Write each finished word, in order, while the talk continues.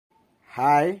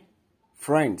Hi,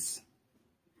 friends.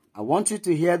 I want you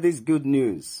to hear this good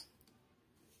news.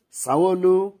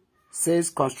 Sanwo-Olu says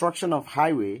construction of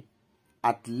highway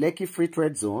at Lekki Free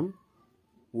Trade Zone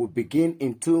will begin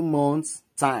in 2 months'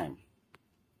 time.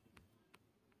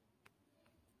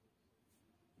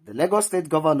 The Lagos State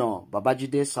Governor,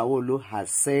 Babajide Sanwo-Olu, has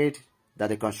said that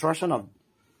the construction of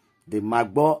the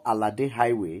Magbo-Alade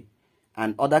Highway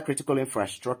and other critical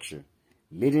infrastructure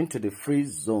leading to the free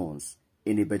zones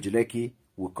in Ibeju-Lekki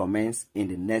will commence in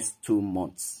the next 2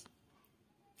 months.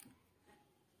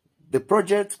 The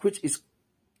project, which is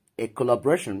a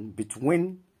collaboration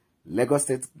between Lagos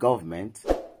State government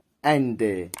and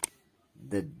the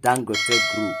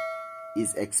Dangote Group,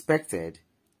 is expected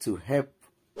to help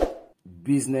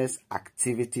business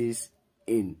activities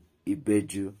in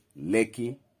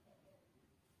Ibeju-Lekki.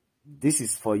 This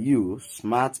is for you,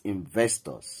 smart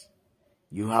investors.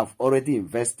 You have already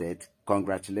invested.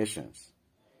 Congratulations.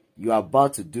 You are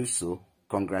about to do so.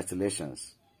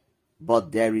 Congratulations.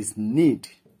 But there is need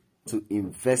to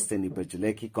invest in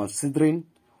Ibeju-Lekki considering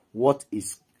what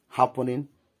is happening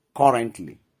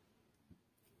currently.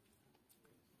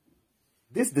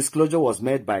 This disclosure was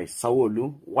made by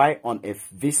Sanwo-Olu while on a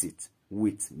visit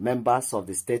with members of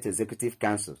the State Executive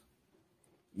Council.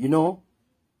 You know,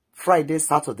 Friday,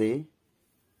 Saturday,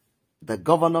 the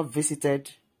governor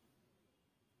visited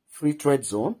Free Trade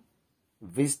Zone,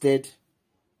 visited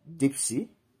Deep Sea,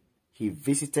 he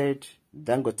visited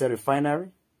Dangote Refinery,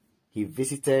 he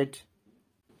visited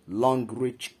Long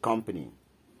Reach Company.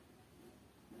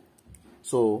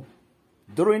 So,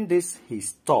 during this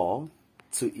his tour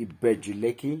to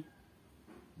Ibeju-Lekki,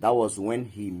 that was when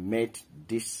he made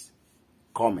this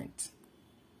comment.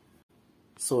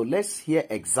 So, let's hear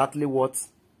exactly what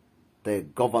the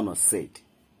governor said.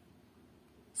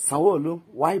 Sanwo-Olu,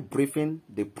 while briefing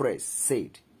the press,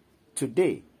 said,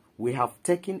 "Today, we have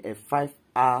taken a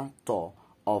 5-hour tour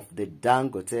of the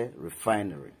Dangote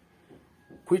Refinery,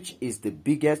 which is the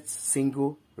biggest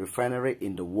single refinery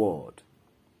in the world,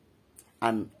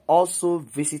 and also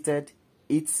visited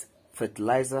its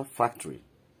fertilizer factory,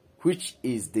 which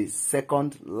is the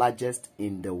 2nd largest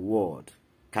in the world."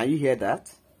 Can you hear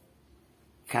that?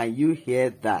 Can you hear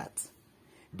that?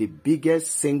 The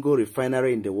biggest single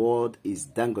refinery in the world is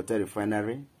Dangote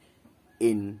Refinery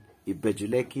in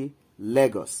Ibeju-Lekki,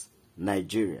 Lagos,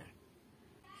 Nigeria.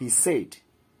 He said,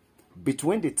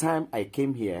 "Between the time I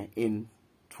came here in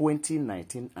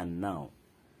 2019 and now,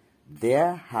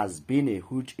 there has been a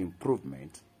huge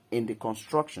improvement in the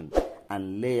construction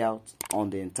and layout on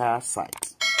the entire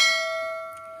site.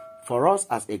 For us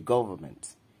as a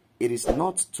government, it is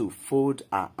not to fold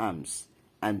our arms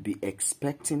and be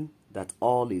expecting that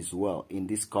all is well in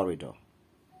this corridor.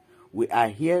 We are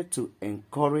here to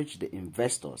encourage the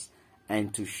investors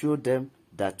and to show them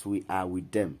that we are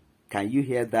with them." Can you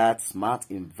hear that, smart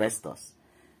investors?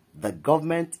 The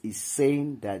government is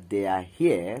saying that they are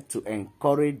here to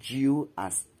encourage you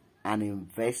as an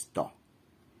investor.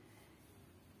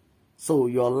 So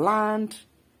your land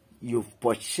you've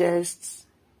purchased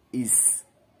is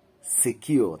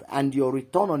secured and your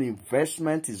return on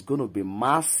investment is going to be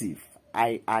massive.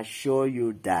 I assure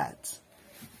you that.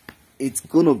 It's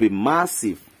going to be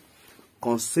massive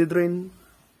considering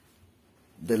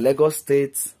the Lagos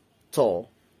State tour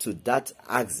to that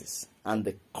axis and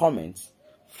the comments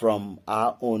from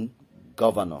our own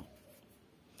governor.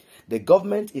 The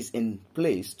government is in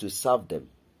place to serve them.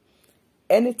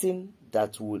 Anything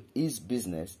that will ease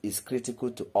business is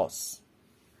critical to us.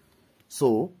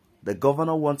 So, the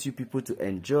governor wants you people to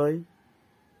enjoy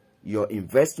your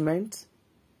investment,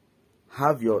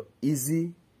 have your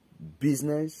easy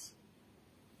business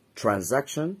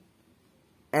transaction,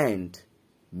 and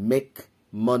make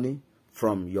money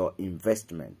from your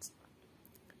investment.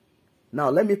 Now,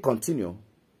 let me continue.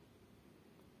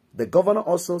 The governor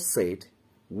also said,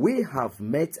 "We have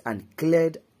met and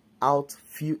cleared out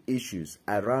few issues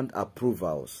around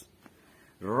approvals,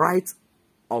 right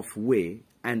of way,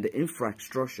 and the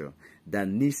infrastructure that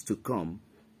needs to come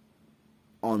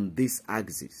on this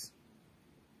axis.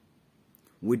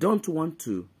 We don't want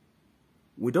a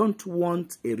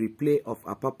replay of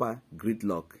Apapa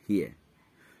gridlock here.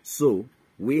 So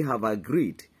we have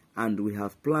agreed and we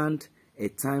have planned a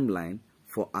timeline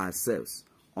for ourselves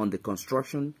on the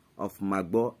construction of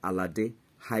Magbo-Alade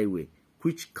Highway,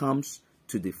 which comes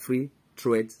to the free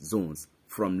trade zones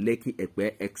from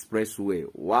Lekki-Epe Expressway."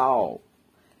 Wow!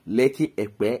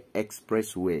 Lekki-Epe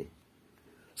Expressway.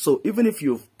 So even if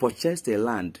you've purchased a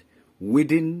land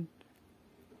within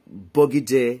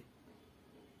Bogije,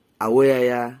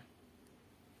 Awoyaya,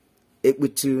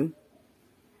 Ekbutu,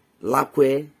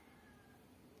 Lakwe,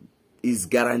 is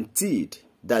guaranteed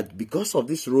that because of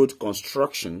this road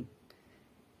construction,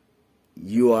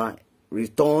 your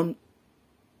return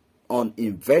on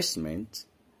investment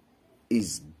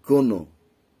is gonna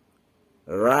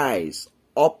rise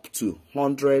up to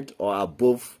 100 or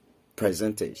above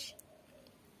percentage.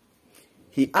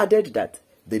 He added that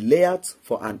the layout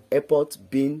for an airport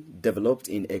being developed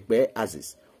in Ekpe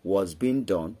Axis was being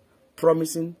done,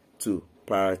 promising to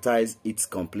prioritize its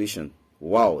completion.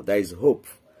 Wow, there is hope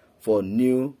for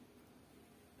new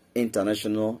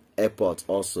international airport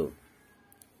also.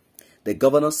 The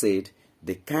governor said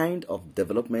the kind of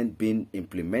development being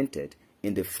implemented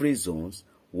in the free zones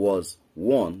was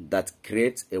one that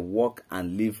creates a work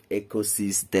and live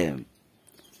ecosystem.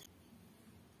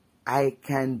 I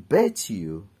can bet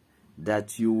you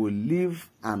that you will live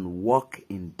and work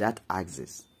in that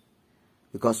axis,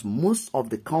 because most of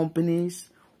the companies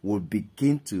will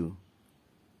begin to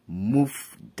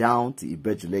move down to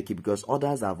Ibeju-Lekki, because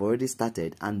others have already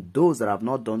started, and those that have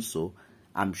not done so,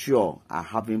 I'm sure, are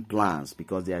having plans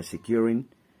because they are securing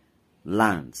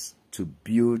lands to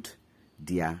build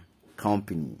their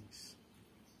companies.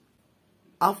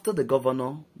 After the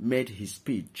governor made his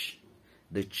speech,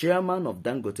 the chairman of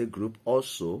Dangote Group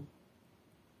also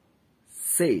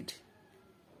said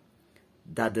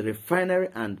that the refinery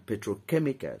and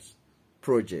petrochemicals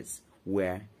projects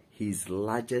were his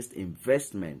largest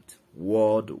investment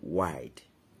worldwide.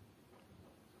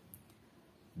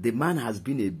 The man has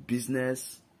been a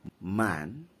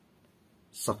businessman,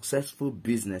 successful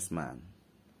businessman.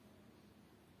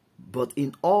 But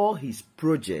in all his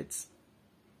projects,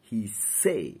 he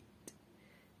said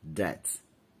that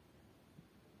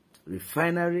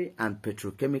refinery and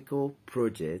petrochemical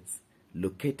projects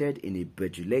located in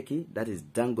Ibeju-Lekki, that is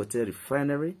Dangote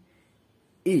Refinery,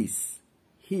 is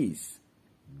his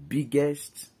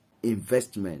biggest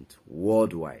investment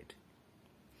worldwide.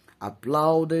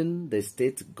 Applauding the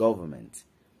state government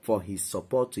for his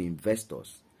support to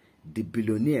investors, the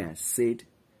billionaire said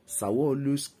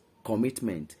Sanwo-Olu's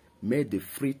commitment made the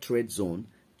free trade zone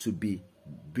to be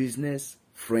business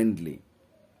friendly,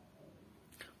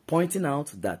 pointing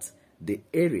out that the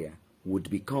area would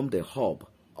become the hub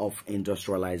of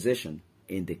industrialization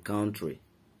in the country.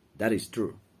 That is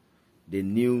true. The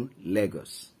new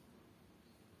Lagos.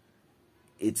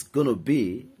 It's going to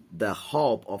be the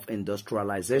hub of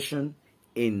industrialization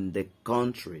in the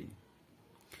country.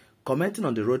 Commenting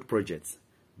on the road projects,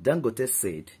 Dangote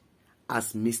said,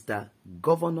 as Mr.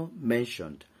 Governor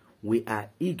mentioned, we are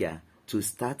eager to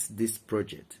start this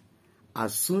project.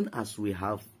 As soon as we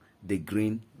have the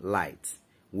green light,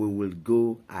 we will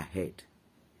go ahead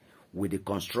with the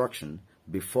construction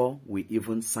before we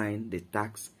even sign the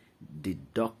tax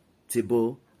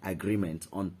deductible agreement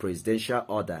on presidential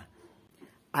order.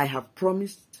 I have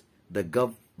promised the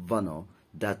governor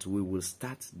that we will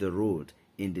start the road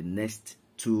in the next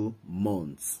 2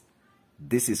 months.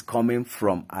 This is coming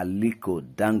from Aliko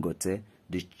Dangote,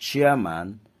 the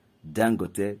chairman,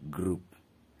 Dangote Group.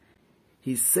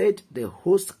 He said the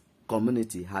host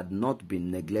community had not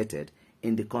been neglected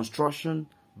in the construction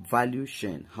value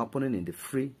chain happening in the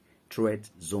free trade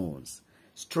zones,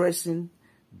 stressing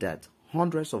that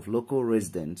hundreds of local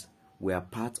residents were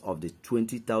part of the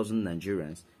 20,000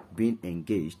 Nigerians being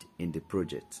engaged in the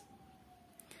project.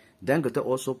 Dangote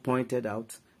also pointed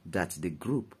out that the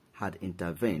group had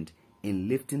intervened in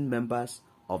lifting members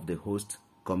of the host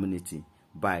community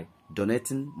by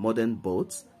donating modern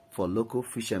boats for local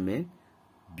fishermen,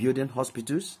 building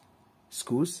hospitals,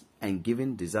 schools, and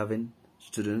giving deserving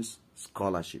students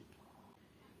scholarship.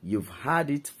 You've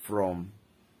heard it from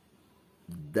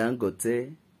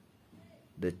Dangote,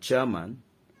 the chairman,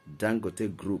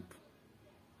 Dangote Group,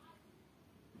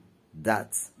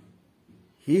 that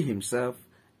he himself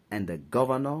and the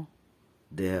governor,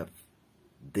 they have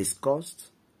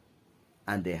discussed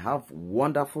and they have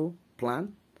wonderful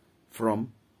plan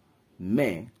from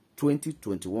May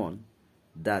 2021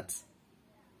 that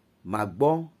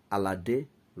Magbon Alade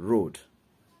Road,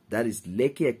 that is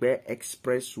Lekki-Ekpe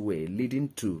Expressway leading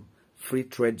to Free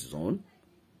Trade Zone,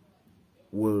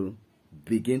 will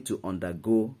begin to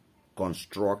undergo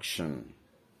construction.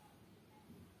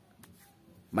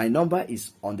 My number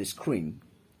is on the screen.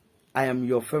 I am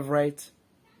your favorite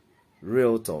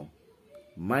realtor.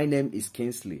 My name is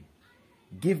Kingsley.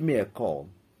 Give me a call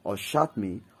or chat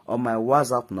me on my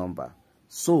WhatsApp number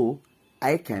so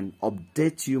I can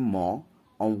update you more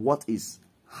on what is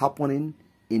happening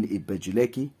in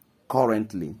Ibeju-Lekki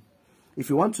currently. If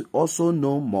you want to also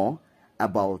know more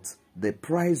about the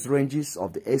price ranges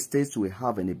of the estates we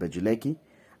have in Ibeju-Lekki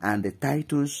and the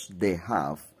titles they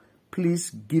have, please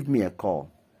give me a call.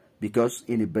 Because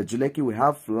in Ibeju-Lekki we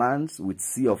have lands with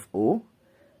C of O,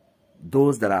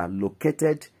 those that are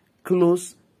located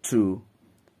close to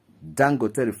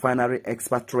Dangote Refinery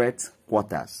expatriate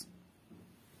quarters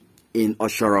in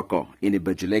Oshoroko, in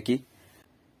Lekki.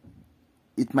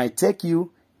 It might take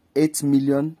you 8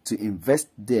 million to invest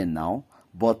there now,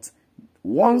 but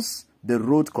once the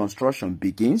road construction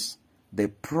begins, the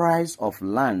price of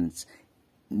lands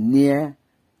near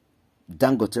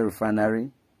Dangote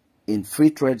Refinery in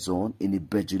free trade zone in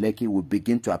Lekki will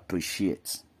begin to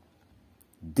appreciate.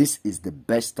 This is the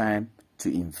best time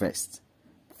to invest.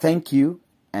 Thank you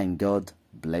and God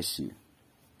bless you.